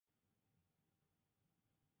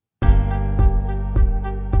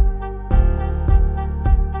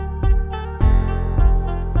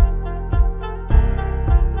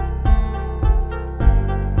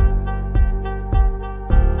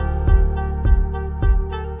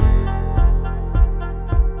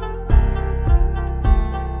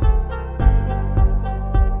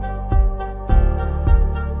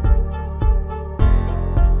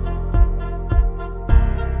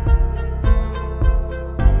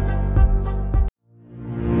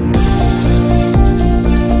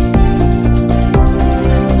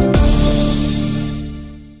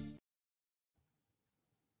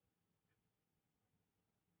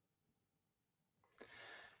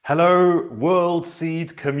Hello, World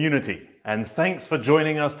Seed community, and thanks for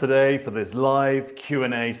joining us today for this live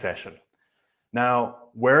Q&A session. Now,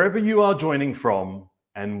 wherever you are joining from,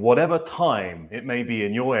 and whatever time it may be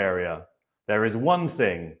in your area, there is one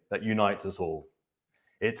thing that unites us all.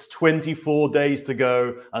 It's 24 days to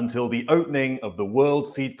go until the opening of the World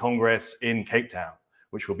Seed Congress in Cape Town,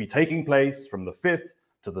 which will be taking place from the 5th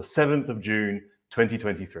to the 7th of June,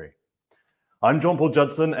 2023. I'm Jean-Paul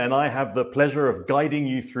Judson, and I have the pleasure of guiding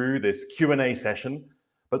you through this Q&A session,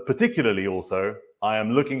 but particularly also, I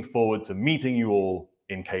am looking forward to meeting you all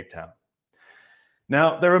in Cape Town.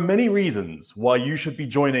 Now, there are many reasons why you should be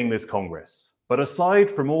joining this Congress, but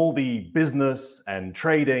aside from all the business and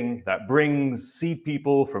trading that brings seed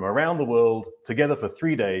people from around the world together for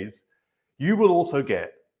 3 days, you will also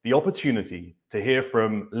get the opportunity to hear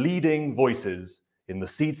from leading voices in the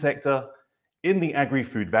seed sector, in the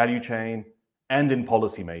agri-food value chain, and in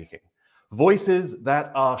policy making. Voices that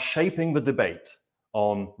are shaping the debate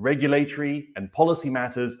on regulatory and policy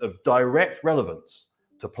matters of direct relevance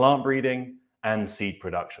to plant breeding and seed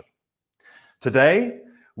production. Today,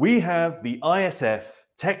 we have the ISF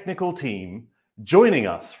Technical Team joining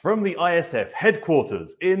us from the ISF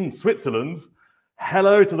headquarters in Switzerland.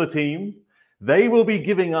 Hello to the team. They will be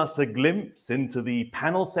giving us a glimpse into the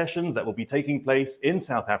panel sessions that will be taking place in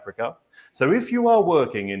South Africa. So if you are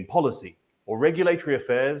working in policy or regulatory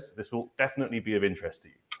affairs, this will definitely be of interest to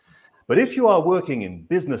you. But if you are working in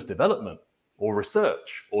business development or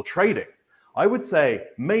research or trading, I would say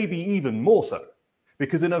maybe even more so,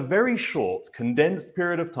 because in a very short, condensed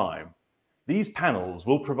period of time, these panels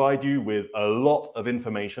will provide you with a lot of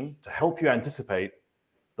information to help you anticipate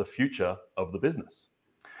the future of the business.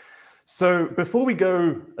 So before we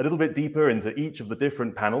go a little bit deeper into each of the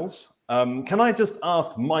different panels, can I just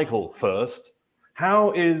ask Michael first,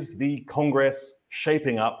 how is the Congress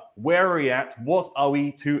shaping up? Where are we at? What are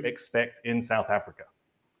we to expect in South Africa?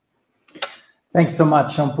 Thanks so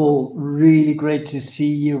much, Jean-Paul. Really great to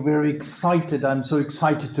see you. Very excited. I'm so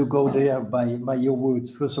excited to go there by your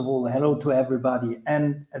words. First of all, hello to everybody.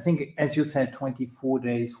 And I think, as you said, 24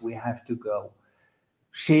 days we have to go.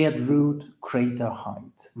 Shared root, greater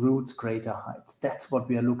heights. Roots, greater heights. That's what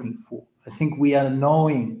we are looking for. I think we are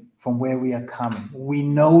knowing from where we are coming. We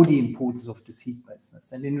know the importance of the seed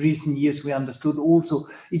business. And in recent years, we understood also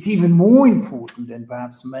it's even more important, and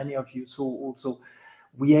perhaps many of you saw also,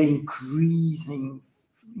 we are increasingly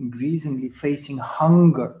facing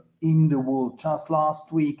hunger in the world. Just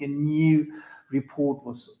last week, a new report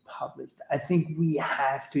was published. I think we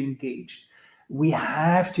have to engage. We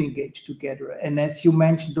have to engage together. And as you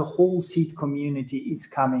mentioned, the whole seed community is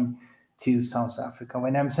coming to South Africa.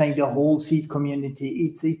 When I'm saying the whole seed community,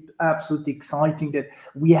 it's absolutely exciting that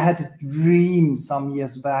we had a dream some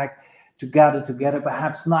years back to gather together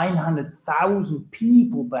perhaps 900,000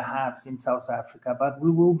 people perhaps in South Africa, but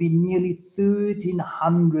we will be nearly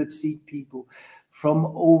 1,300 seed people from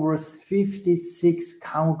over 56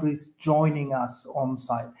 countries joining us on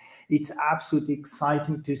site. It's absolutely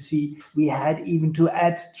exciting to see. We had even to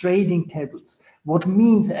add trading tables. What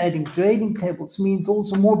means adding trading tables means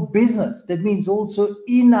also more business. That means also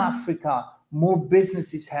in Africa, more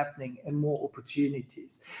business is happening and more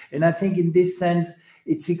opportunities. And I think in this sense,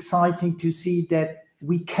 it's exciting to see that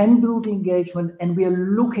we can build engagement, and we are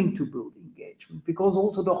looking to build engagement, because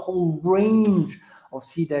also the whole range of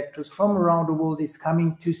seed actors from around the world is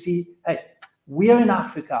coming to see, hey, we are in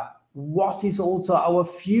Africa. What is also our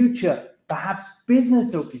future, perhaps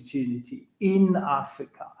business opportunity in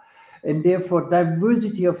Africa? And therefore,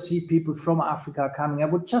 diversity of seed people from Africa are coming. I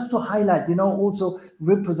would just to highlight, also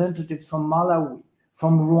representatives from Malawi,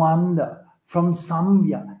 from Rwanda, from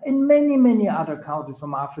Zambia, and many, many other countries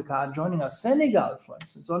from Africa are joining us. Senegal, for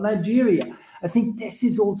instance, or Nigeria. I think this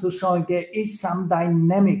is also showing there is some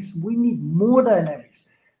dynamics. We need more dynamics.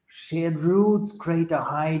 Shared roots, greater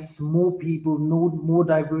heights, more people, more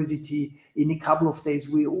diversity. In a couple of days,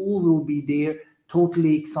 we all will be there.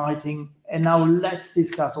 Totally exciting. And now let's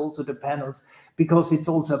discuss also the panels, because it's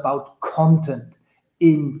also about content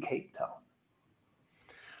in Cape Town.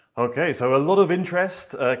 Okay, so a lot of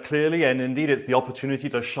interest, clearly, and indeed it's the opportunity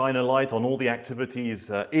to shine a light on all the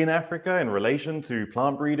activities in Africa in relation to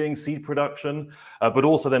plant breeding, seed production, but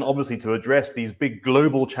also then obviously to address these big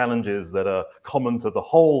global challenges that are common to the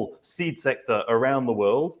whole seed sector around the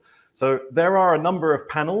world. So there are a number of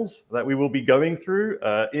panels that we will be going through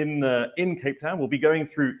in Cape Town. We'll be going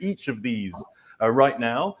through each of these right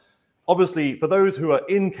now. Obviously, for those who are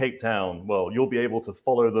in Cape Town, well, you'll be able to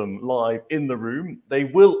follow them live in the room. They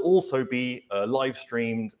will also be live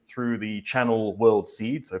streamed through the channel World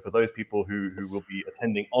Seed. So for those people who will be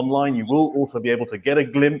attending online, you will also be able to get a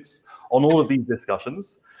glimpse on all of these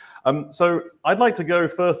discussions. So I'd like to go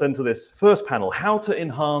first into this first panel, how to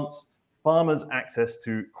enhance farmers' access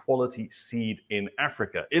to quality seed in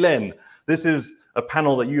Africa. Hélène, this is a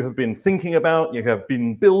panel that you have been thinking about, you have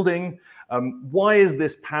been building. Why is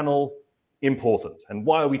this panel important? And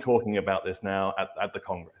why are we talking about this now at the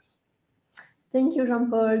Congress? Thank you,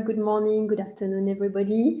 Jean-Paul. Good morning, good afternoon,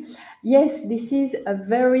 everybody. Yes, this is a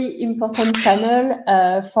very important panel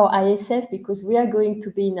for ISF because we are going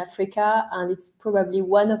to be in Africa, and it's probably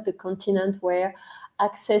one of the continents where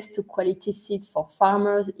access to quality seeds for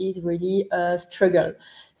farmers is really a struggle.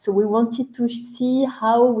 So we wanted to see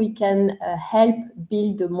how we can help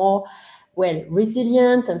build a more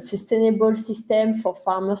resilient and sustainable system for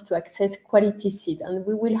farmers to access quality seed. And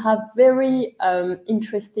we will have very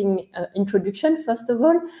interesting introduction, first of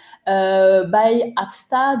all, by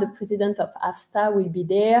AFSTA. The president of AFSTA will be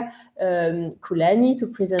there, Kulani, to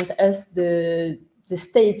present us the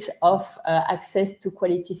state of access to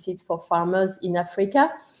quality seeds for farmers in Africa.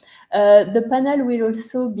 The panel will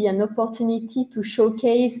also be an opportunity to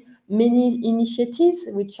showcase many initiatives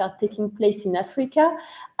which are taking place in Africa.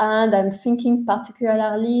 And I'm thinking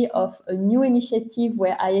particularly of a new initiative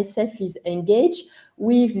where ISF is engaged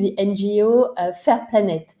with the NGO Fair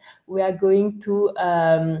Planet. We are going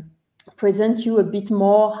to present you a bit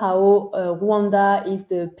more how Rwanda is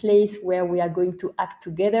the place where we are going to act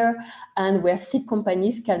together and where seed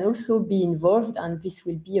companies can also be involved. And this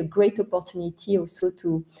will be a great opportunity also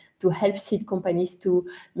to help seed companies to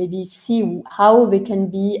maybe see how they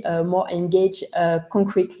can be more engaged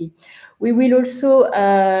concretely. We will also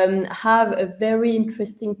have a very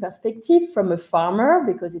interesting perspective from a farmer,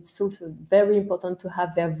 because it's also very important to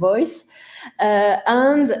have their voice.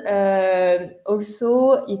 And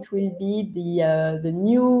also it will be the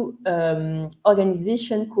new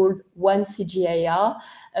organization called One CGIAR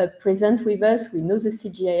present with us. We know the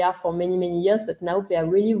CGIAR for many, many years, but now they are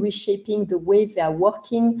really reshaping the way they are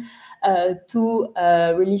working to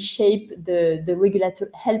really shape the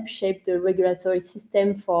regulatory, help shape the regulatory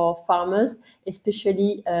system for farmers,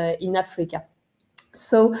 especially in Africa.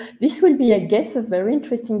 So this will be, I guess, a very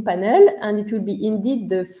interesting panel, and it will be indeed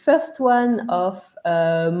the first one of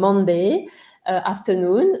Monday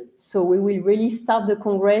afternoon. So we will really start the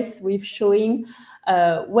Congress with showing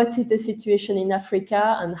what is the situation in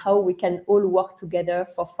Africa and how we can all work together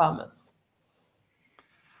for farmers.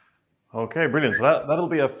 Okay, brilliant. So that'll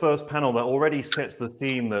be a first panel that already sets the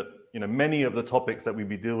scene that, you know, many of the topics that we'll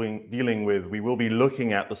be dealing with, we will be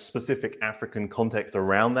looking at the specific African context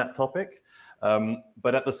around that topic.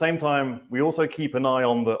 But at the same time, we also keep an eye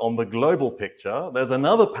on the global picture. There's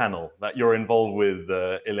another panel that you're involved with,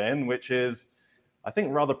 Hélène, which is, I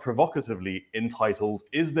think, rather provocatively entitled,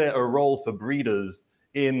 "Is there a role for breeders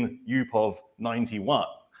in UPOV 91?"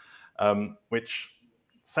 Which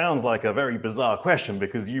sounds like a very bizarre question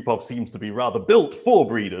because UPOV seems to be rather built for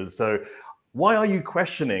breeders. So why are you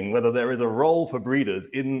questioning whether there is a role for breeders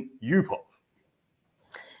in UPOV?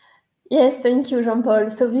 Yes, thank you, Jean-Paul.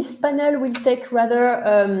 So this panel will take rather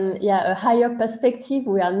a higher perspective.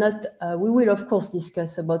 We are not, we will of course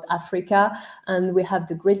discuss about Africa, and we have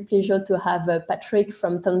the great pleasure to have Patrick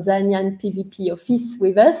from Tanzanian PVP office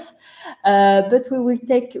with us. But we will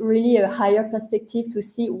take really a higher perspective to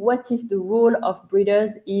see what is the role of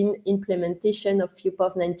breeders in implementation of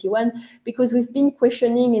UPOV 91, because we've been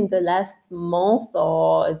questioning in the last month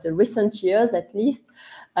or the recent years at least,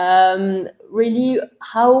 really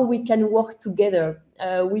how we can work together.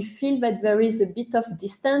 We feel that there is a bit of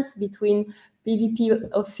distance between PVP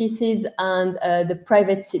offices and the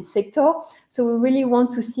private seed sector. So we really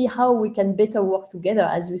want to see how we can better work together.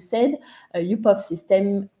 As you said, a UPOV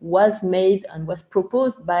system was made and was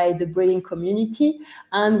proposed by the breeding community,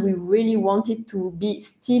 and we really want it to be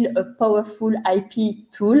still a powerful IP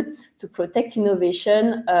tool to protect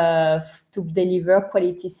innovation, to deliver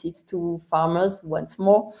quality seeds to farmers once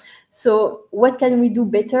more. So what can we do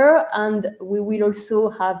better? And we will also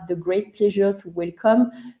have the great pleasure to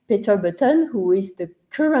welcome Peter Button, who is the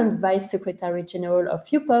current Vice Secretary General of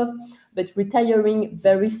UPOV, but retiring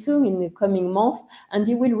very soon in the coming month. And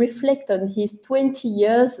he will reflect on his 20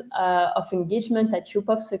 years of engagement at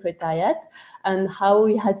UPOV Secretariat and how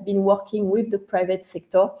he has been working with the private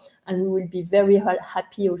sector. And we will be very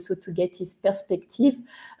happy also to get his perspective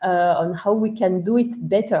on how we can do it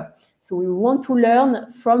better. So we want to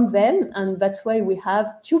learn from them, and that's why we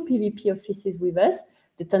have two PVP offices with us,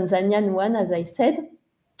 the Tanzanian one, as I said,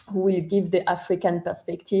 who will give the African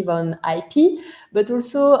perspective on IP, but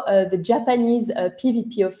also the Japanese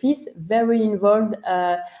PVP office, very involved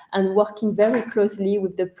and working very closely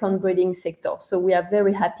with the plant breeding sector. So we are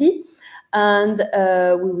very happy. And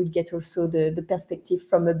we will get also the perspective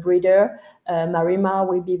from a breeder. Marimar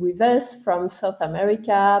will be with us from South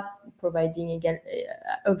America, providing again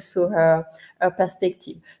also her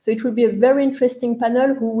perspective. So it will be a very interesting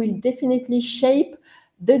panel who will definitely shape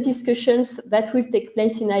the discussions that will take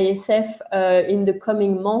place in ISF in the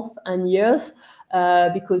coming months and years,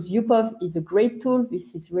 because UPOV is a great tool.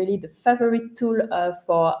 This is really the favorite tool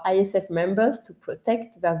for ISF members to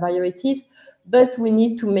protect their varieties, but we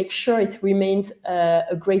need to make sure it remains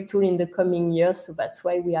a great tool in the coming years. So that's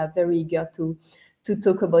why we are very eager to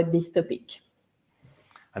talk about this topic.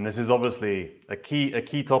 And this is obviously a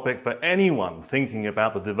key topic for anyone thinking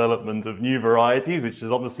about the development of new varieties, which is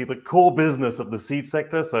obviously the core business of the seed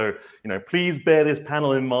sector. So, please bear this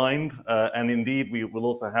panel in mind. And indeed, we will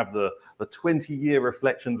also have the 20-year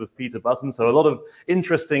reflections of Peter Button. So a lot of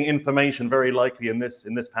interesting information, very likely in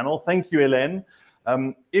this panel. Thank you, Hélène.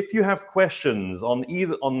 If you have questions on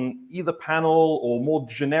either panel or more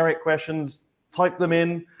generic questions, type them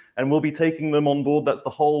in, and we'll be taking them on board. That's the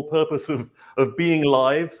whole purpose of being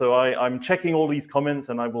live. So I'm checking all these comments,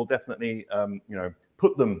 and I will definitely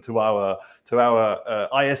put them to our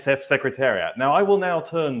ISF secretariat. Now I will now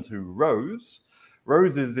turn to Rose.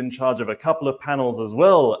 Rose is in charge of a couple of panels as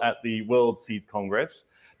well at the World Seed Congress.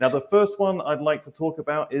 Now the first one I'd like to talk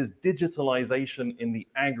about is digitalization in the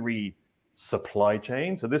agri supply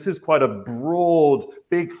chain. So this is quite a broad,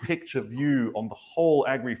 big picture view on the whole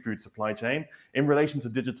agri-food supply chain in relation to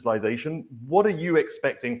digitalization. What are you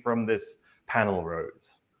expecting from this panel,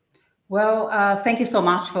 Rose? Well, thank you so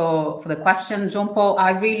much for the question, Jean-Paul.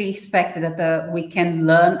 I really expect that we can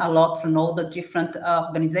learn a lot from all the different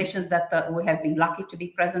organizations that we have been lucky to be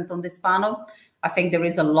present on this panel. I think there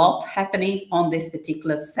is a lot happening on this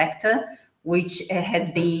particular sector, which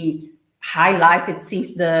has been highlighted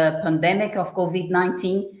since the pandemic of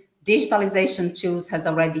COVID-19. Digitalization tools has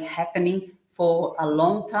already happening for a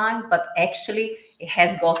long time, but actually it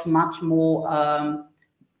has got much more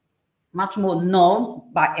known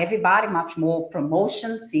by everybody, much more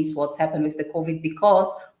promotion since what's happened with the COVID,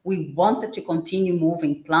 because we wanted to continue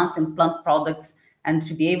moving plant and plant products and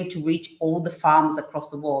to be able to reach all the farms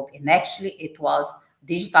across the world. And actually it was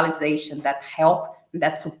digitalization that helped,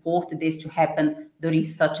 that supported this to happen during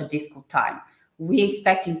such a difficult time. We're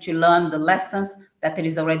expecting to learn the lessons that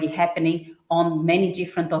is already happening on many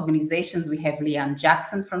different organizations. We have Jean-Paul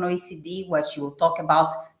Judson from OECD, where she will talk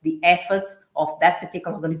about the efforts of that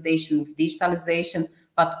particular organization with digitalization,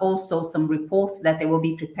 but also some reports that they will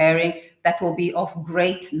be preparing that will be of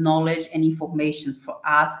great knowledge and information for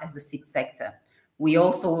us as the seed sector. We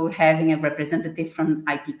also will having a representative from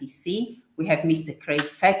IPPC. We have Mr. Craig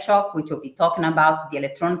Fetchop, which will be talking about the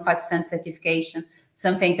electronic phytosanitary certification,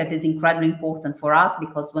 something that is incredibly important for us,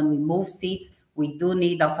 because when we move seeds, we do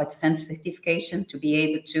need our phytosanitary certification to be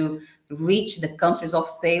able to reach the countries of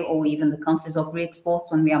sale or even the countries of re-export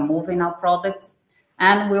when we are moving our products.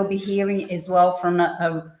 And we'll be hearing as well from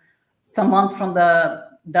someone from the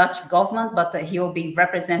Dutch government, but he'll be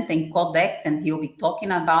representing Codex, and he'll be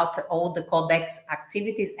talking about all the Codex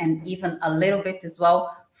activities, and even a little bit as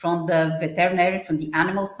well from the veterinary, from the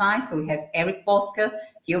animal side. So we have Eric Bosker.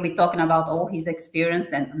 He'll be talking about all his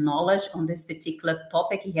experience and knowledge on this particular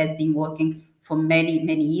topic. He has been working for many,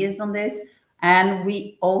 many years on this. And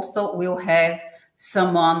we also will have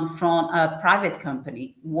someone from a private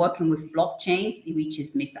company working with blockchains, which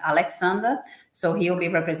is Mr. Alexander. So he'll be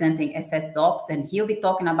representing SS Docs, and he'll be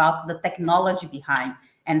talking about the technology behind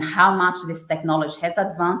and how much this technology has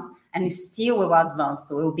advanced and still will advance.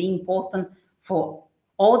 So it will be important for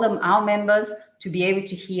all our members to be able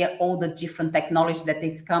to hear all the different technology that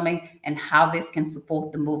is coming and how this can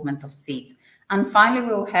support the movement of seeds. And finally,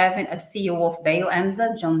 we'll have a CEO of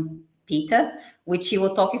BioEnza, John Peter, which he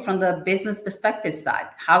will talk from the business perspective side,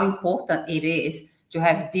 how important it is to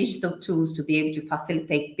have digital tools to be able to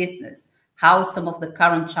facilitate business, how some of the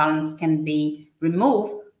current challenges can be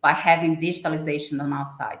removed by having digitalization on our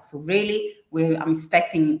side. So really, I'm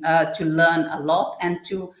expecting to learn a lot and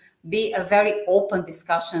to be a very open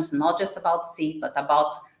discussions, not just about seed, but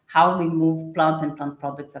about how we move plant and plant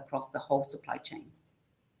products across the whole supply chain.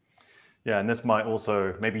 Yeah, and this might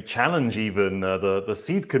also maybe challenge even the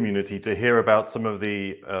seed community to hear about some of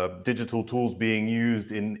the digital tools being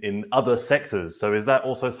used in other sectors. So is that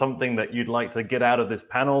also something that you'd like to get out of this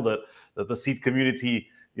panel, that the seed community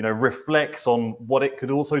reflects on what it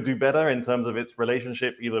could also do better in terms of its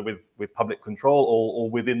relationship either with public control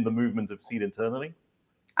or within the movement of seed internally?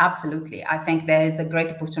 Absolutely. I think there is a great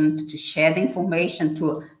opportunity to share the information,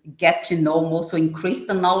 to get to know more, so increase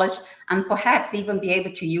the knowledge, and perhaps even be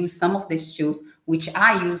able to use some of these tools, which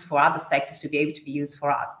I use for other sectors, to be able to be used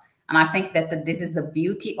for us. And I think that this is the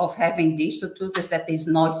beauty of having digital tools, is that it's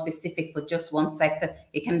not specific for just one sector.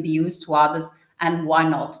 It can be used to others. And why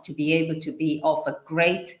not? To be able to be of a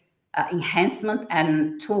great enhancement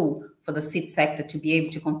and tool for the seed sector to be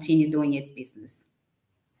able to continue doing its business.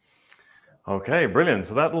 Okay, brilliant.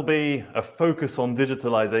 So that will be a focus on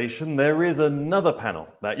digitalization. There is another panel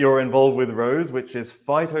that you're involved with, Rose, which is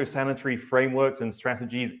phytosanitary frameworks and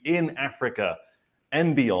strategies in Africa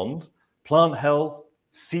and beyond, plant health,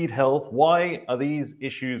 seed health. Why are these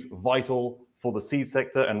issues vital for the seed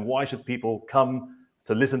sector, and why should people come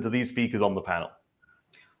to listen to these speakers on the panel?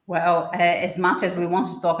 Well, as much as we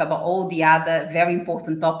want to talk about all the other very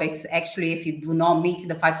important topics, actually, if you do not meet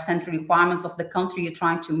the phytosanitary requirements of the country you're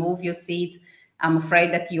trying to move your seeds, I'm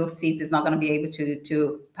afraid that your seeds is not going to be able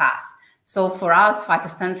to pass. So for us,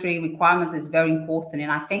 phytosanitary requirements is very important.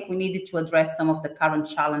 And I think we needed to address some of the current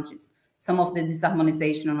challenges, some of the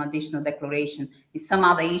disharmonization on additional declaration, and some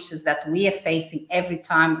other issues that we are facing every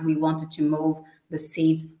time we wanted to move the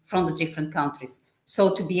seeds from the different countries.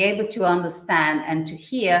 So to be able to understand and to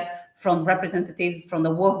hear from representatives from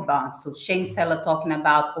the World Bank, so Shane Seller talking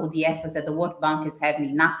about all the efforts that the World Bank is having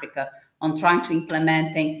in Africa on trying to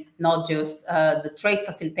implementing not just the trade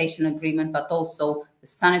facilitation agreement, but also the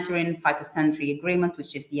sanitary and phytosanitary agreement,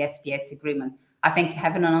 which is the SPS agreement. I think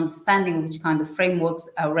having an understanding of which kind of frameworks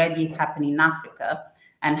are already happening in Africa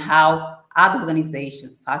and how other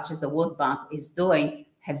organizations such as the World Bank is doing,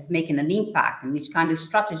 has making an impact, and which kind of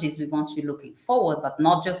strategies we want to looking forward, but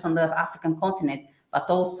not just on the African continent, but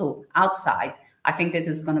also outside. I think this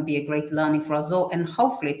is going to be a great learning for us all, and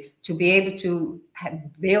hopefully to be able to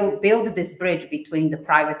build this bridge between the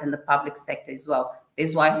private and the public sector as well. This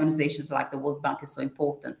is why organizations like the World Bank is so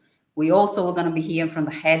important. We also are going to be hearing from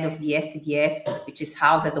the head of the SCDF, which is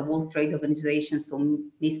housed at the World Trade Organization, so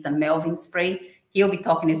Mr. Melvin Spray. He'll be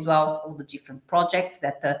talking as well of all the different projects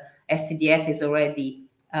that the SCDF is already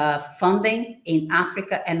funding in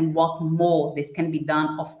Africa, and what more this can be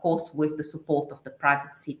done, of course, with the support of the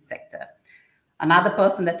private seed sector. Another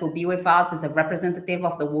person that will be with us is a representative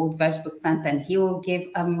of the World Vegetable Center, and he will give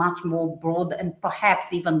a much more broad and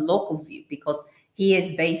perhaps even local view, because he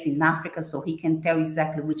is based in Africa, so he can tell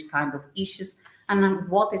exactly which kind of issues and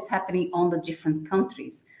what is happening on the different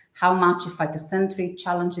countries, how much phytosanitary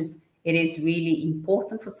challenges it is really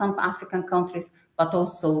important for some African countries, but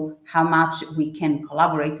also how much we can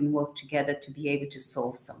collaborate and work together to be able to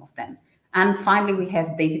solve some of them. And finally, we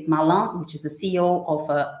have David Malan, which is the CEO of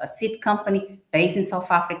a seed company based in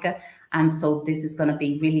South Africa. And so this is going to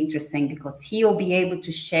be really interesting, because he'll be able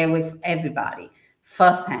to share with everybody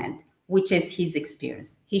firsthand, which is his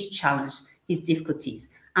experience, his challenge, his difficulties.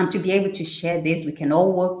 And to be able to share this, we can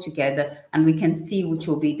all work together and we can see which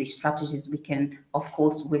will be the strategies we can, of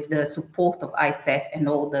course, with the support of ISF and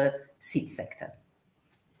all the seed sector.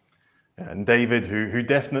 And David, who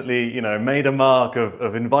definitely, made a mark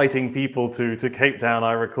of inviting people to Cape Town,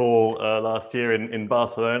 I recall last year in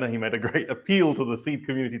Barcelona. He made a great appeal to the seed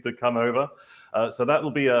community to come over. So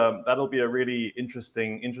that'll be a really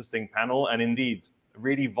interesting panel, and indeed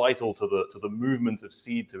really vital to the movement of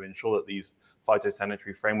seed to ensure that these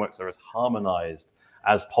phytosanitary frameworks are as harmonized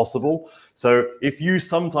as possible. So if you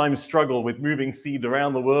sometimes struggle with moving seed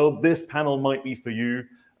around the world, this panel might be for you.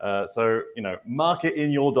 So mark it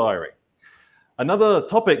in your diary. Another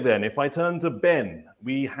topic then, if I turn to Ben,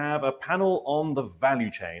 we have a panel on the value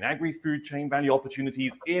chain, agri-food chain value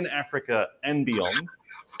opportunities in Africa and beyond.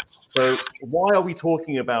 So why are we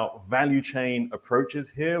talking about value chain approaches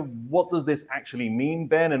here? What does this actually mean,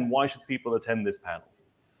 Ben, and why should people attend this panel?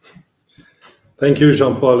 Thank you,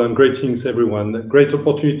 Jean-Paul, and greetings, everyone. A great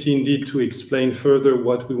opportunity indeed to explain further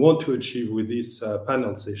what we want to achieve with this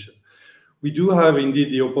panel session. We do have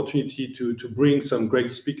indeed the opportunity to bring some great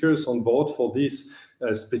speakers on board for this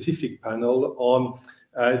specific panel on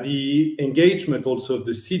the engagement also of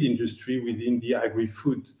the seed industry within the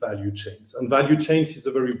agri-food value chains. And value chains is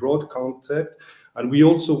a very broad concept, and we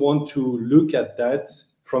also want to look at that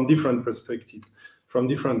from different perspectives, from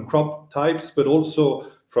different crop types, but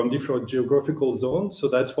also from different geographical zones. So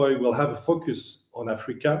that's why we'll have a focus on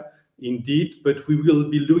Africa, indeed, but we will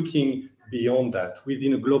be looking beyond that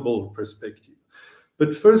within a global perspective.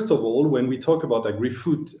 But first of all, when we talk about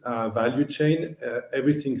agri-food value chain,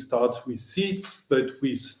 everything starts with seeds, but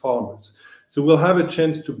with farmers. So we'll have a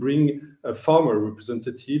chance to bring a farmer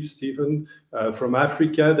representative, Stephen, from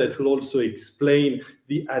Africa, that will also explain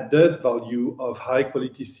the added value of high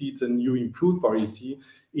quality seeds and new improved variety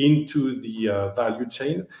into the value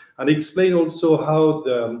chain, and explain also how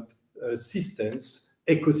the systems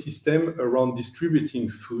ecosystem around distributing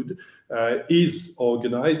food is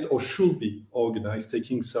organized or should be organized,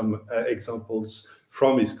 taking some examples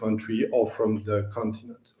from his country or from the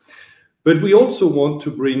continent. But we also want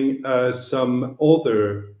to bring some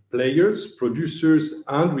other players, producers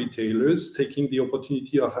and retailers, taking the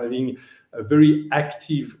opportunity of having very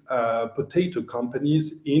active potato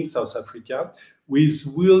companies in South Africa, with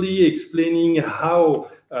really explaining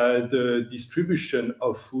how the distribution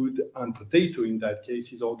of food and potato in that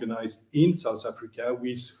case is organized in South Africa,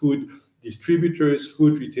 with food distributors,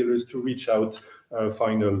 food retailers to reach out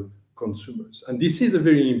final consumers. And this is a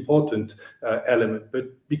very important element, but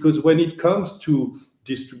because when it comes to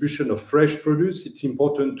distribution of fresh produce, it's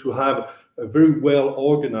important to have a very well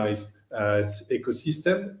organized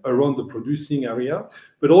ecosystem around the producing area,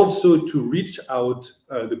 but also to reach out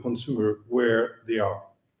the consumer where they are.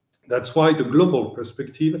 That's why the global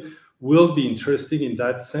perspective will be interesting in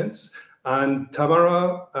that sense. And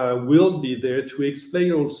Tamara will be there to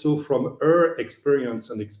explain also from her experience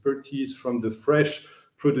and expertise from the fresh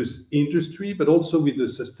produce industry, but also with the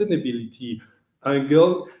sustainability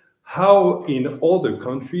angle, how in other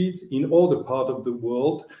countries, in other parts of the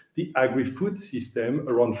world, the agri-food system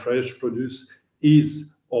around fresh produce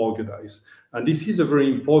is organized. And this is a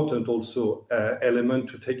very important also element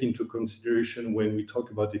to take into consideration when we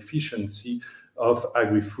talk about efficiency of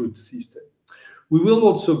agri-food system. We will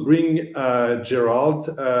also bring Gerald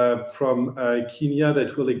from Kenya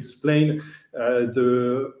that will explain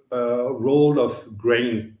the role of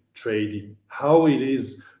grain trading, how it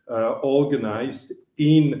is organized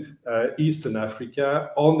in Eastern Africa,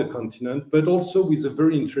 on the continent, but also with a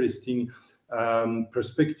very interesting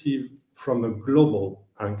perspective from a global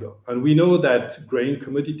angle. And we know that grain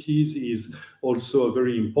commodities is also a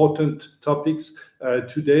very important topic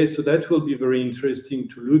today, so that will be very interesting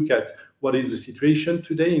to look at what is the situation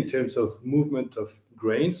today in terms of movement of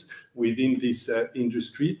grains within this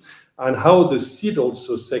industry, and how the seed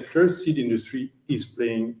industry is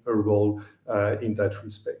playing a role in that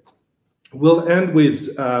respect. We'll end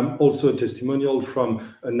with also a testimonial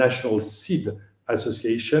from a national seed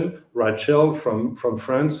association, Rachel from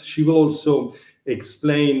France. She will also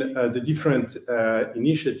explain the different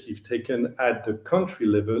initiatives taken at the country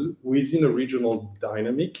level within a regional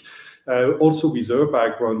dynamic, also with her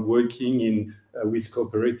background working in with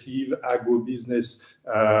cooperative agribusiness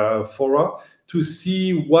fora, to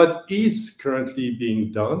see what is currently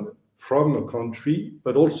being done from a country,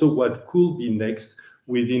 but also what could be next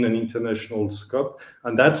within an international scope.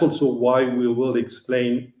 And that's also why we will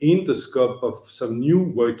explain in the scope of some new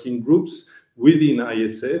working groups within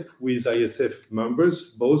ISF, with ISF members,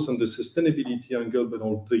 both on the sustainability angle, but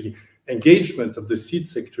on the engagement of the seed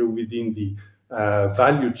sector within the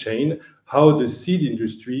value chain, how the seed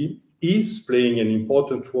industry is playing an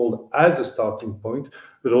important role as a starting point,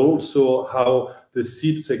 but also how the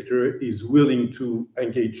seed sector is willing to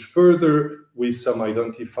engage further with some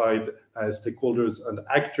identified stakeholders and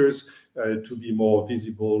actors to be more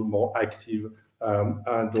visible, more active,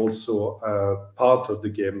 and also part of the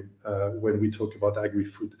game when we talk about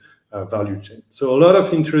agri-food value chain. So a lot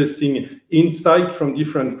of interesting insight from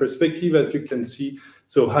different perspectives, as you can see.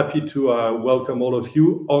 So happy to welcome all of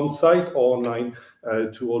you on site or online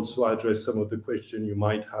to also address some of the questions you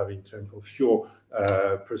might have in terms of your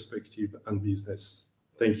perspective and business.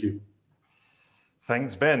 Thank you.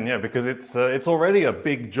 Thanks, Ben. Yeah, because it's already a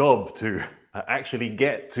big job to actually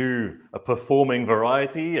get to a performing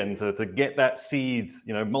variety and to get that seed,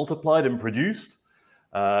 multiplied and produced.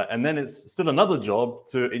 And then it's still another job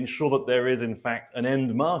to ensure that there is, in fact, an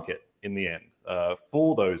end market in the end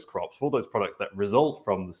for those crops, for those products that result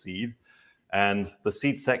from the seed. And the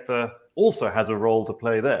seed sector also has a role to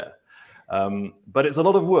play there. But it's a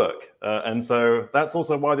lot of work. And so that's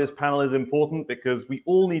also why this panel is important, because we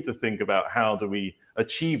all need to think about how do we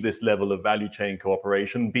achieve this level of value chain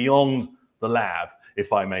cooperation beyond the lab,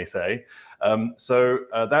 if I may say. So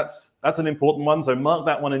that's an important one. So mark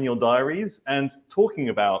that one in your diaries. And talking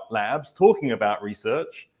about labs, talking about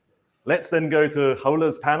research, let's then go to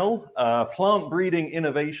Hola's panel, Plant Breeding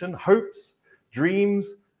Innovation, Hopes,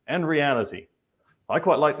 Dreams, and Reality. I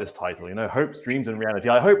quite like this title, Hopes, Dreams, and Reality.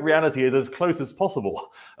 I hope reality is as close as possible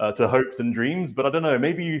to hopes and dreams, but I don't know,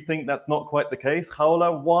 maybe you think that's not quite the case.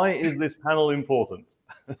 Hola, why is this panel important?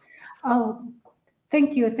 Oh,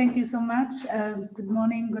 thank you. Thank you so much. Good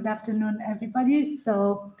morning, good afternoon, everybody.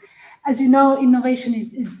 So, as you know, innovation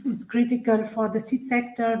is critical for the seed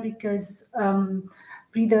sector because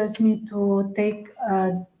breeders need to take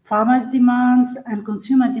farmers' demands and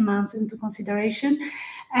consumer demands into consideration.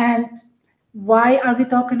 And why are we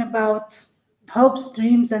talking about hopes,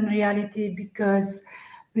 dreams, and reality? Because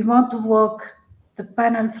we want to walk the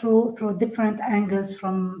panel through different angles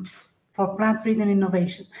for plant breeding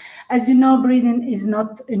innovation. As you know, breeding is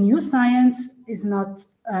not a new science, is not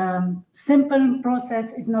simple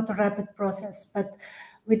process, is not a rapid process, but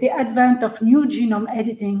with the advent of new genome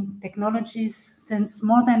editing technologies since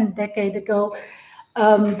more than a decade ago,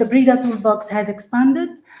 the breeder toolbox has expanded,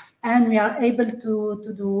 and we are able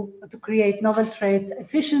to create novel traits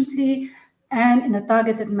efficiently and in a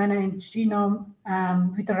targeted manner in genome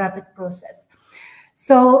with a rapid process.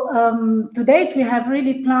 So to date, we have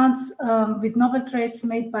really plants with novel traits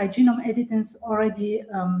made by genome editants already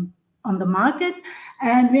on the market,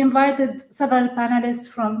 and we invited several panelists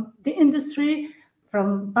from the industry,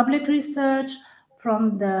 from public research,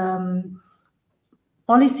 from the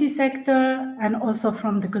policy sector, and also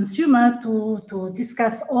from the consumer to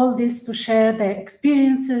discuss all this, to share their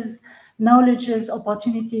experiences, knowledges,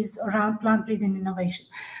 opportunities around plant breeding innovation.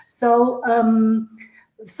 So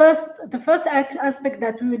the first aspect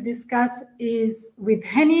that we will discuss is with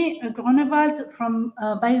Henny Gronewald from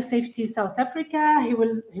Biosafety South Africa.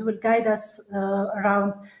 He will guide us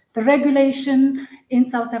around the regulation in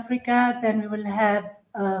South Africa. Then we will have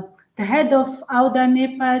the head of AUDA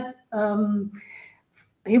NEPAD.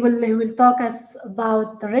 He will talk us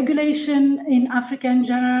about the regulation in Africa in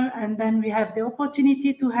general, and then we have the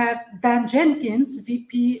opportunity to have Dan Jenkins,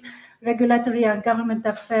 VP Regulatory and Government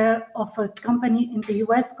Affairs of a company in the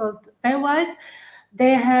US called Pairwise.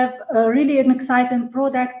 They have really an exciting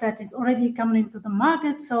product that is already coming into the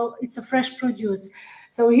market, so it's a fresh produce.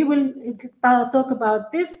 So he will talk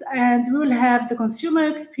about this, and we will have the consumer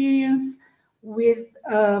experience with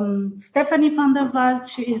Stephanie van der Walt.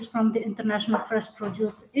 She is from the International Fresh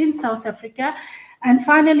Produce in South Africa. And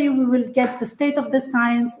finally, we will get the state of the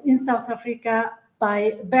science in South Africa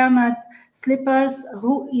by Bernard Slippers,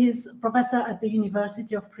 who is professor at the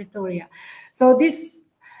University of Pretoria. So this,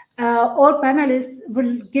 all panelists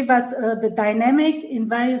will give us the dynamic in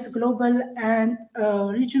various global and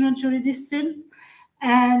regional jurisdictions.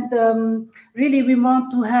 And really, we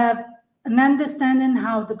want to have an understanding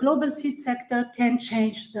how the global seed sector can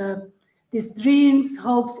change these dreams,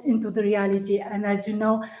 hopes into the reality. And as you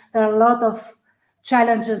know, there are a lot of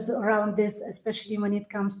challenges around this, especially when it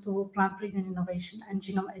comes to plant breeding innovation and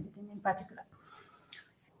genome editing in particular.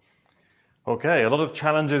 Okay, a lot of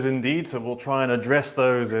challenges indeed. So we'll try and address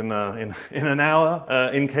those in an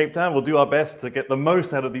hour in Cape Town. We'll do our best to get the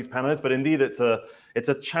most out of these panelists, but indeed it's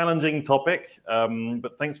a challenging topic.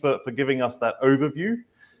 But thanks for giving us that overview.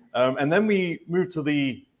 And then we move to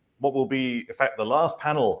what will be, in fact, the last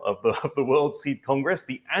panel of the World Seed Congress,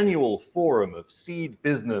 the annual forum of seed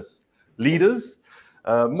business leaders.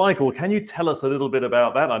 Michael, can you tell us a little bit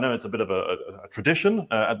about that? I know it's a bit of a tradition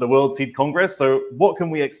at the World Seed Congress. So what can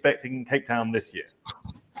we expect in Cape Town this year?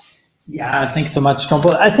 Yeah, thanks so much,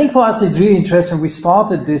 Jean-Paul. I think for us it's really interesting. We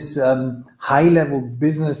started this high-level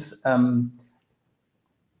business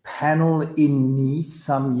panel in Nice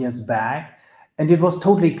some years back. And it was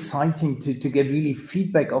totally exciting to get really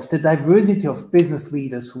feedback of the diversity of business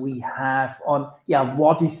leaders we have on,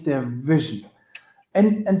 what is their vision?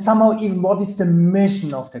 And somehow even what is the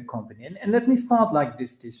mission of the company? And let me start like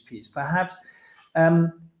this piece. Perhaps,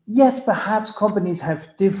 yes, perhaps companies have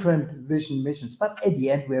different missions, but at the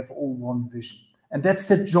end we have all one vision. And that's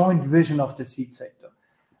the joint vision of the seed sector.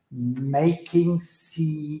 Making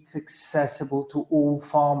seeds accessible to all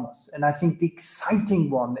farmers. And I think the exciting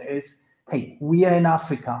one is, hey, we are in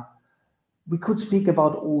Africa. We could speak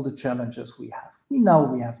about all the challenges we have. We know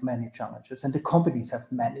we have many challenges, and the companies have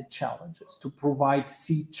many challenges to provide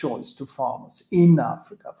seed choice to farmers in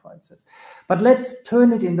Africa, for instance. But let's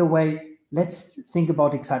turn it in the way, let's think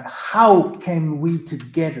about excitement. How can we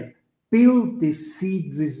together build this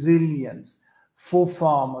seed resilience for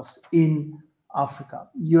farmers in Africa?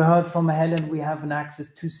 You heard from Helen, we have an access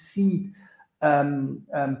to seed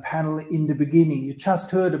panel in the beginning. You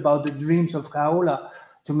just heard about the dreams of Kaola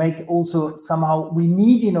to make also somehow, we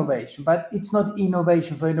need innovation, but it's not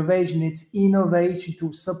innovation for innovation, it's innovation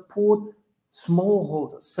to support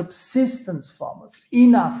smallholders, subsistence farmers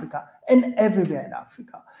in Africa and everywhere in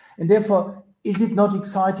Africa. And therefore, is it not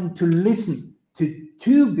exciting to listen to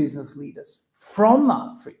two business leaders from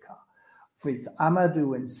Africa, with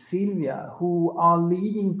Amadou and Sylvia, who are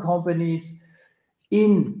leading companies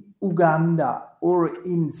in Uganda or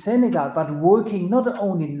in Senegal, but working not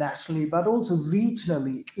only nationally, but also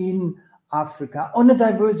regionally in Africa on a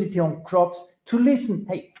diversity on crops, to listen,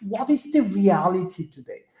 hey, what is the reality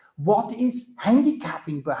today? What is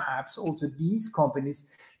handicapping perhaps also these companies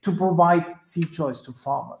to provide seed choice to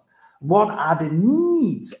farmers? What are the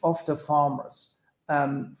needs of the farmers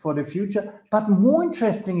for the future? But more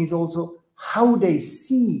interesting is also how they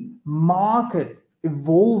see market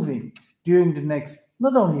evolving during the next,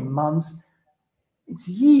 not only months, it's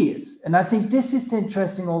years. And I think this is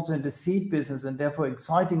interesting also in the seed business, and therefore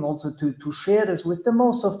exciting also to share this with the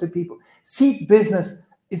most of the people. Seed business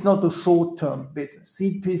is not a short-term business.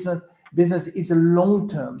 Seed business is a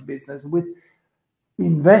long-term business with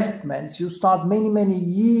investments. You start many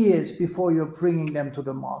years before you're bringing them to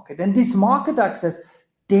the market. And this market access,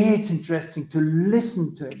 there it's interesting to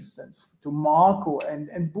listen, to instance, to Marco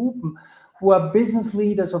and Bupen, who are business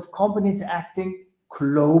leaders of companies acting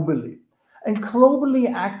globally. And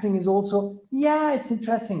globally acting is also, yeah, it's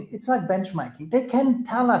interesting. It's like benchmarking. They can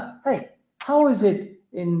tell us, hey, how is it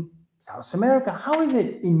in South America? How is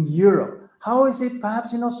it in Europe? How is it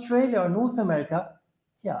perhaps in Australia or North America?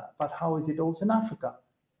 Yeah, but how is it also in Africa?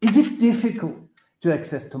 Is it difficult to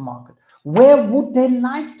access the market? Where would they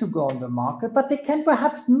like to go on the market, but they can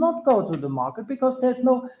perhaps not go to the market because there's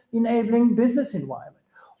no enabling business environment?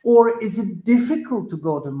 Or is it difficult to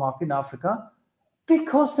go to the market in Africa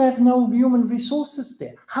because they have no human resources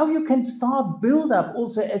there? How you can start build up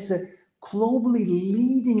also as a globally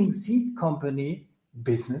leading seed company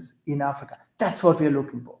business in Africa. That's what we're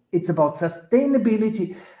looking for. It's about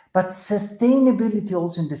sustainability, but sustainability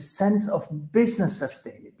also in the sense of business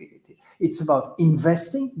sustainability. It's about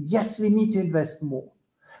investing. Yes, we need to invest more.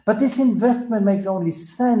 But this investment makes only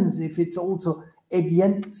sense if it's also at the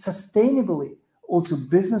end sustainably, also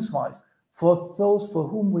business-wise, for those for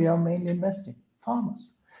whom we are mainly investing,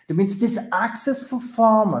 farmers. That means this access for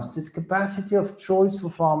farmers, this capacity of choice for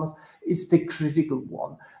farmers is the critical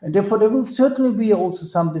one. And therefore, there will certainly be also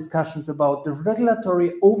some discussions about the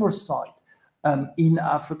regulatory oversight in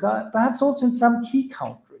Africa, perhaps also in some key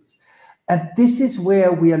countries. And this is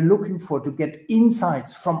where we are looking for to get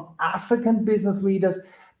insights from African business leaders,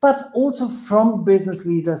 but also from business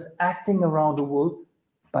leaders acting around the world.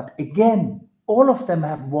 But again, all of them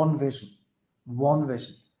have one vision,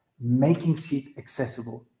 making seed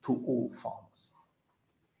accessible to all farmers.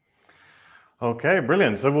 Okay,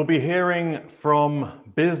 brilliant. So we'll be hearing from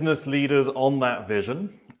business leaders on that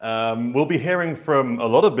vision. We'll be hearing from a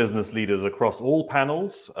lot of business leaders across all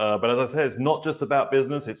panels. But as I said, it's not just about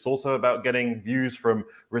business. It's also about getting views from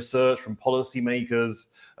research, from policymakers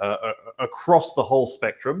across the whole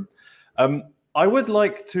spectrum. I would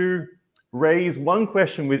like to raise one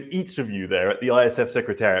question with each of you there at the ISF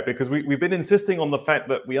Secretariat, because we've been insisting on the fact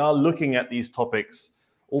that we are looking at these topics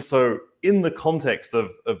also in the context of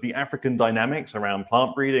the African dynamics around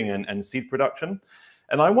plant breeding and seed production.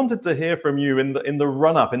 And I wanted to hear from you in the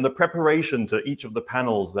run-up, in the preparation to each of the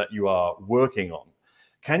panels that you are working on.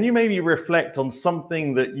 Can you maybe reflect on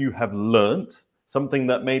something that you have learned, something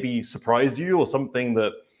that maybe surprised you, or something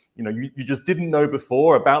that you just didn't know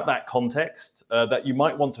before about that context that you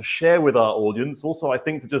might want to share with our audience? Also, I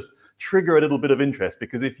think to just trigger a little bit of interest,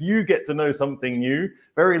 because if you get to know something new,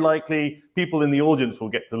 very likely people in the audience will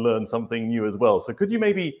get to learn something new as well. So could you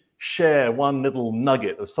maybe share one little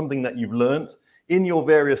nugget of something that you've learned in your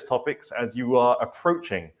various topics as you are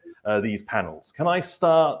approaching these panels? Can I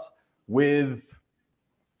start with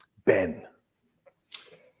Ben?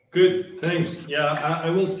 Good, thanks. Yeah, I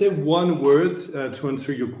will say one word to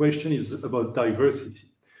answer your question is about diversity.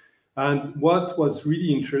 And what was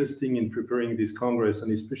really interesting in preparing this Congress,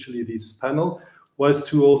 and especially this panel, was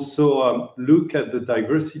to also look at the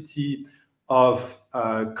diversity of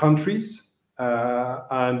countries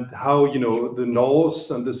and how, the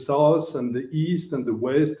North and the South and the East and the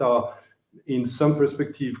West are in some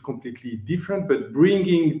perspective completely different, but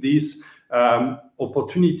bringing this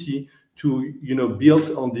opportunity to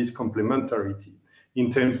build on this complementarity in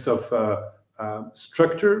terms of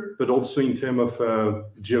structure, but also in terms of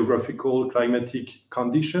geographical, climatic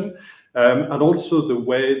condition, and also the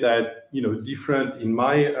way that different, in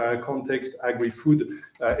my context, agri-food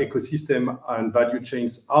ecosystem and value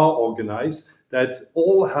chains are organized, that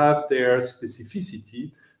all have their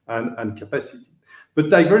specificity and capacity.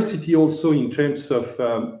 But diversity also in terms of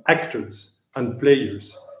actors and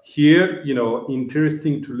players. Here,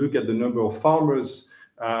 interesting to look at the number of farmers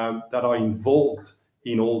that are involved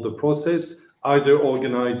in all the process, either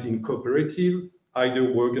organized in cooperative, either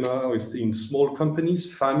organized in small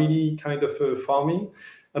companies, family kind of farming,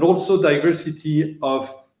 and also diversity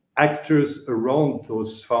of actors around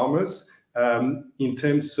those farmers in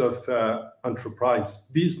terms of enterprise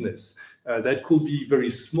business. That could be very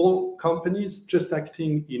small companies just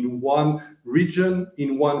acting in one region,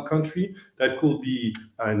 in one country. That could be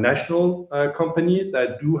a national company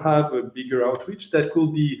that do have a bigger outreach. That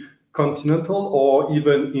could be continental or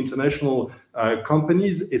even international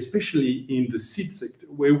companies, especially in the seed sector,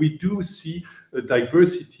 where we do see a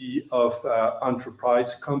diversity of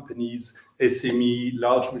enterprise companies, SME,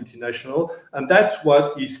 large multinational, and that's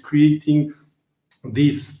what is creating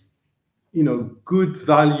this, good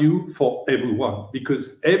value for everyone,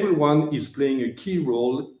 because everyone is playing a key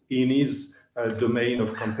role in his domain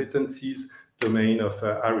of competencies, domain of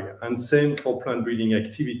area. And same for plant breeding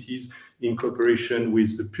activities in cooperation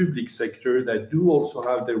with the public sector that do also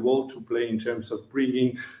have their role to play in terms of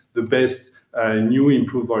bringing the best new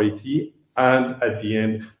improved variety and at the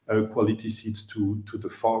end quality seeds to the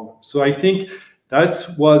farmer. So I think that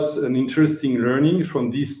was an interesting learning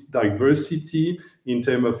from this diversity in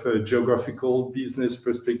terms of a geographical business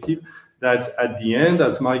perspective, that at the end,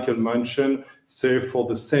 as Michael mentioned, serve for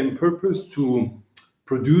the same purpose, to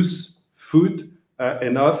produce food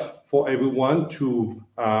enough for everyone to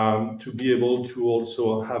be able to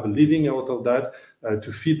also have a living out of that,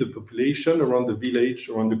 to feed the population around the village,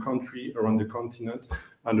 around the country, around the continent,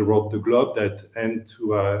 and around the globe, and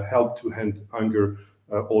to help to end hunger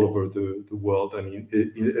all over the world. I mean,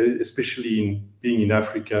 especially in being in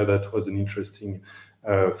Africa, that was an interesting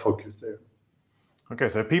focus there. Okay,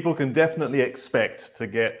 so people can definitely expect to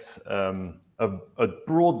get a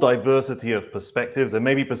broad diversity of perspectives, and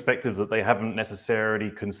maybe perspectives that they haven't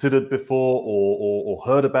necessarily considered before or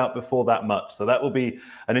heard about before that much. So that will be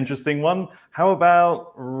an interesting one. How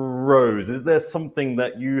about Rose? Is there something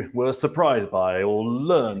that you were surprised by or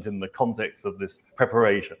learned in the context of this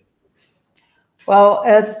preparation? Well,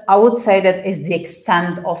 I would say that is the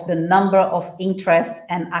extent of the number of interest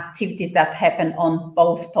and activities that happen on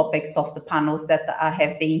both topics of the panels that I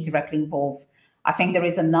have been directly involved. I think there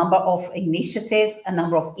is a number of initiatives, a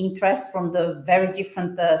number of interests from the very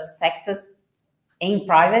different sectors in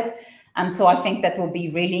private. And so I think that will be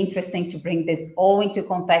really interesting to bring this all into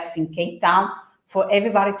context in Cape Town for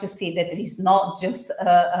everybody to see that it is not just,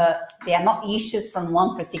 they are not issues from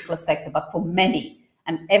one particular sector, but for many.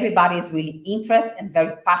 And everybody is really interested and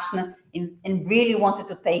very passionate and really wanted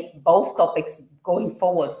to take both topics going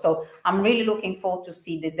forward. So I'm really looking forward to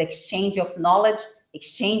see this exchange of knowledge,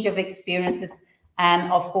 exchange of experiences,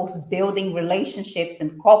 and of course, building relationships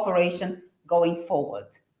and cooperation going forward.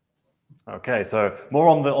 Okay, so more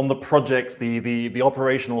on the projects, the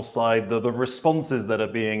operational side, the responses that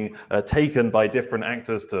are being taken by different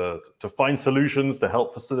actors to find solutions to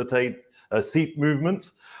help facilitate seed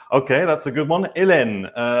movement. Okay, that's a good one.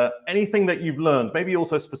 Hélène, anything that you've learned, maybe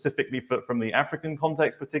also specifically from the African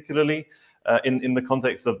context, particularly in the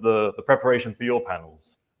context of the preparation for your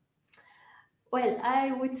panels? Well,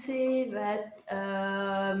 I would say that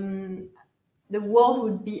the word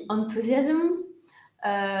would be enthusiasm.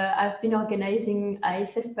 I've been organizing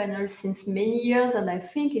ISF panels since many years, and I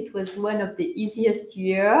think it was one of the easiest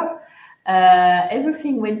years.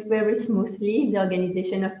 Everything went very smoothly in the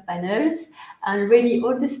organization of panels, and really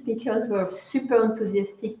all the speakers were super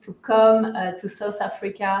enthusiastic to come to South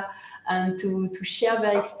Africa and to share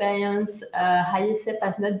their experience. ISF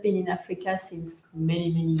has not been in Africa since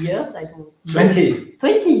many years. I don't know.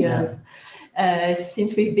 20 years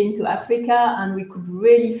since we've been to Africa, and we could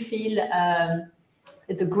really feel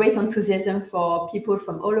the great enthusiasm for people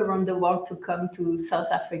from all around the world to come to South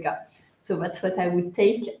Africa. So that's what I would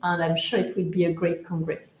take, and I'm sure it will be a great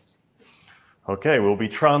Congress. Okay, we'll be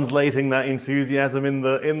translating that enthusiasm in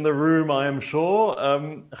the room, I am sure.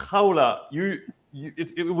 Khawla,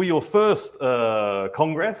 it will be your first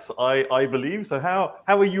Congress, I believe. So how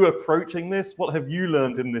are you approaching this? What have you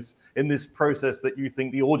learned in this process that you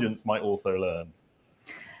think the audience might also learn?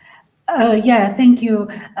 Yeah, thank you.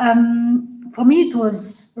 For me, it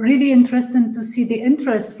was really interesting to see the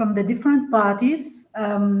interest from the different parties.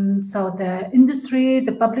 So the industry,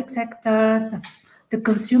 the public sector, the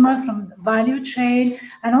consumer from the value chain,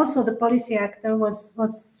 and also the policy actor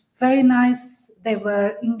was very nice. They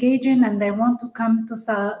were engaging and they want to come to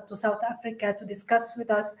South Africa to discuss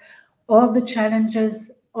with us all the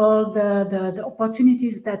challenges, all the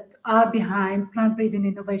opportunities that are behind plant breeding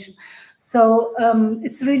innovation. So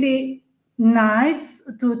it's really nice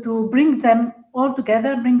to bring them all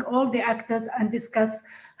together, bring all the actors and discuss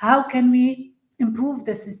how can we improve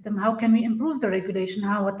the system, how can we improve the regulation,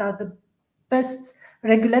 what are the best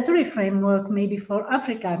regulatory framework maybe for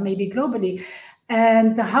Africa, maybe globally,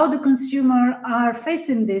 and how the consumer are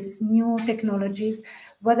facing these new technologies,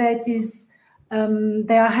 whether it is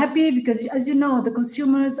they are happy because, as you know, the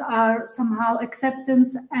consumers are somehow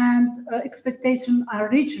acceptance and expectation are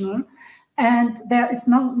regional. and there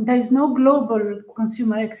is no global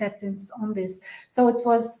consumer acceptance on this. So it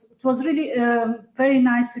was really a very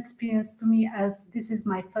nice experience to me, as this is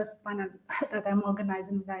my first panel that I'm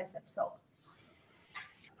organizing with ISF. So.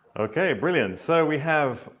 Okay, brilliant. So we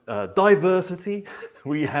have diversity,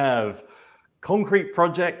 we have concrete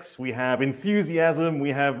projects, we have enthusiasm, we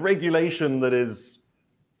have regulation that is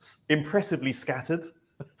impressively scattered.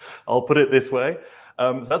 I'll put it this way.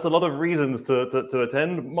 So that's a lot of reasons to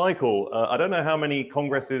attend. Michael, I don't know how many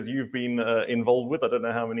congresses you've been involved with. I don't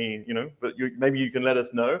know how many, but maybe you can let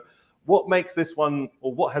us know. What makes this one,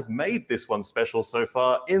 or what has made this one special so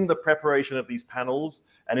far in the preparation of these panels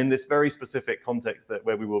and in this very specific context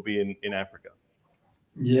where we will be in Africa?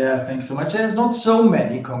 Yeah, thanks so much. There's not so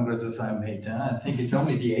many congresses I made. I think it's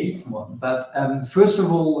only the 8th one. But first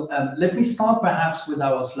of all, let me start perhaps with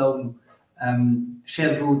our slogan,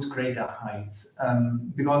 Shared Roots, Greater Heights.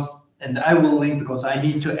 And I will link because I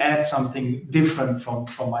need to add something different from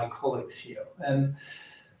my colleagues here.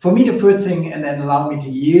 For me, the first thing, and then allow me to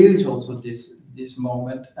use also this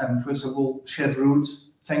moment, first of all, shared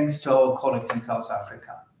roots, thanks to our colleagues in South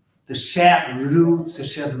Africa. The shared roots, the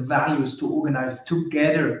shared values to organize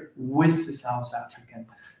together with the South African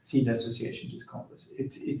Seed Association this Congress.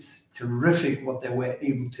 It's terrific what they were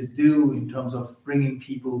able to do in terms of bringing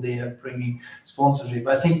people there, bringing sponsorship.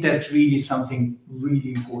 I think that's really something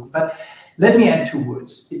really important. But let me add 2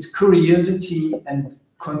 words. It's curiosity and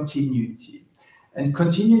continuity. And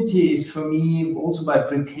continuity is for me also by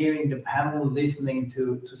preparing the panel, listening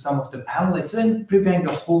to some of the panelists and preparing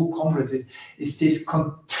the whole Congress is this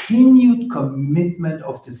continued commitment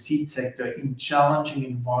of the seed sector in challenging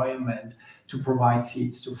environment to provide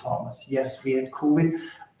seeds to farmers. Yes, we had COVID,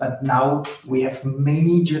 but now we have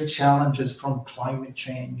major challenges from climate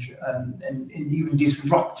change and even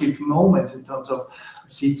disruptive moments in terms of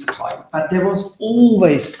seed supply. But there was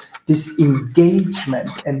always this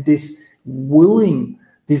engagement and this will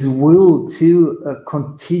to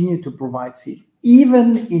continue to provide seed,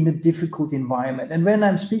 even in a difficult environment. And when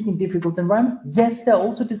I'm speaking difficult environment, yes, there are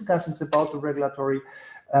also discussions about the regulatory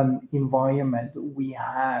environment we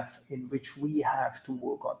have, in which we have to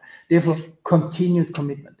work on. Therefore, continued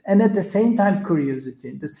commitment. And at the same time,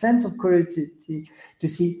 curiosity, the sense of curiosity to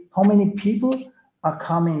see how many people are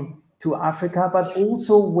coming to Africa, but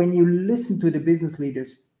also when you listen to the business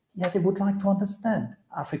leaders, yeah, they would like to understand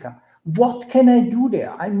Africa. What can I do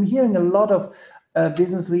there? I'm hearing a lot of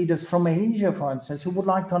business leaders from Asia, for instance, who would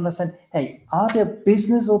like to understand, hey, are there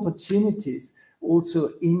business opportunities also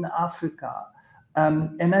in Africa?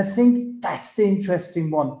 And I think that's the interesting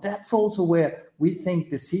one. That's also where we think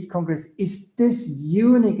the Seed Congress is this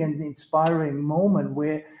unique and inspiring moment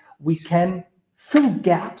where we can fill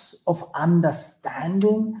gaps of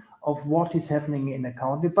understanding of what is happening in a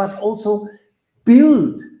country, but also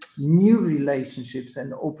build new relationships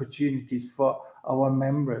and opportunities for our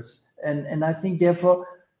members. And I think, therefore,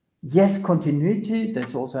 yes, continuity,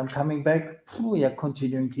 that's also, I'm coming back, we are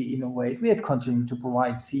continuing to innovate, we are continuing to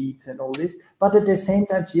provide seeds and all this, but at the same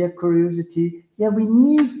time, yeah, curiosity, yeah, we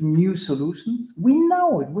need new solutions. We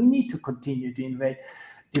know it, we need to continue to innovate.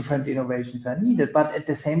 Different innovations are needed, but at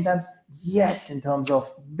the same time, yes, in terms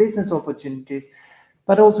of business opportunities,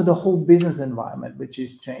 but also the whole business environment, which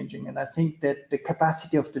is changing. And I think that the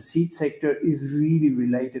capacity of the seed sector is really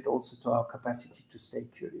related also to our capacity to stay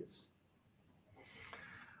curious.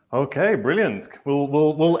 Okay, brilliant.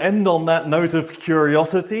 We'll end on that note of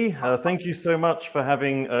curiosity. Thank you so much for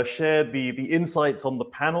having shared the insights on the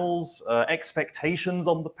panels, expectations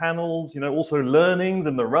on the panels, also learnings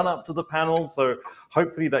in the run-up to the panels. So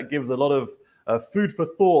hopefully that gives a lot of food for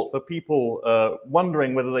thought for people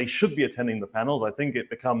wondering whether they should be attending the panels. I think it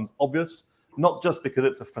becomes obvious, not just because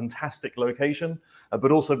it's a fantastic location,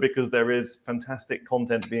 but also because there is fantastic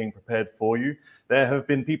content being prepared for you. There have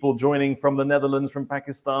been people joining from the Netherlands, from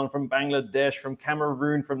Pakistan, from Bangladesh, from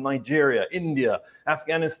Cameroon, from Nigeria, India,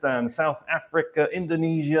 Afghanistan, South Africa,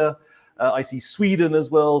 Indonesia. I see Sweden as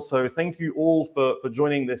well. So thank you all for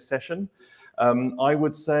joining this session. I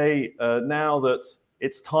would say now that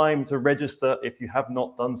it's time to register if you have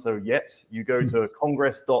not done so yet. You go to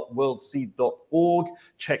congress.worldseed.org,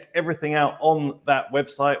 check everything out on that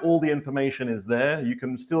website. All the information is there. You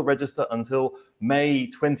can still register until May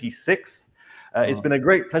 26th. It's been a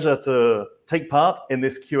great pleasure to take part in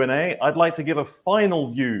this Q&A. I'd like to give a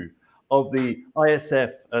final view of the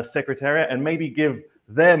ISF Secretariat and maybe give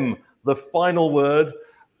them the final word.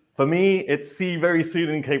 For me, it's see you very soon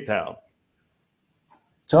in Cape Town.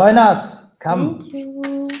 Join us. Come. Thank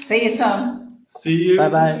you. See you soon. See you.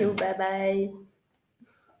 Bye-bye. Bye-bye.